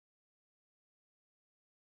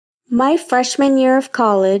My freshman year of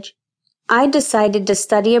college, I decided to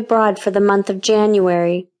study abroad for the month of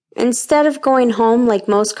January, instead of going home like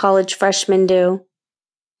most college freshmen do.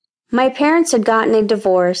 My parents had gotten a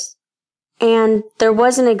divorce, and there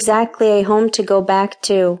wasn't exactly a home to go back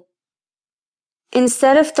to.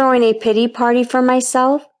 Instead of throwing a pity party for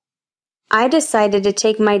myself, I decided to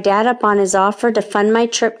take my dad up on his offer to fund my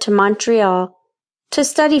trip to Montreal to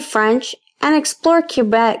study French and explore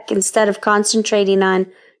Quebec instead of concentrating on,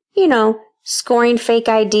 scoring fake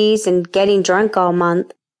IDs and getting drunk all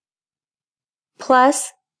month.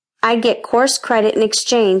 Plus, I'd get course credit in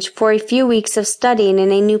exchange for a few weeks of studying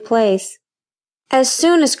in a new place. As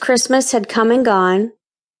soon as Christmas had come and gone,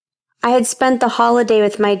 I had spent the holiday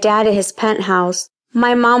with my dad at his penthouse.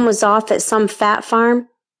 My mom was off at some fat farm,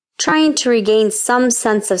 trying to regain some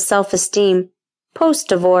sense of self-esteem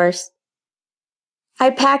post-divorce. I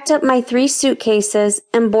packed up my 3 suitcases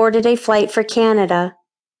and boarded a flight for Canada.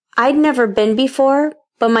 I'd never been before,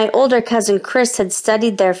 but my older cousin Chris had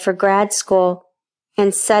studied there for grad school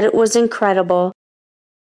and said it was incredible.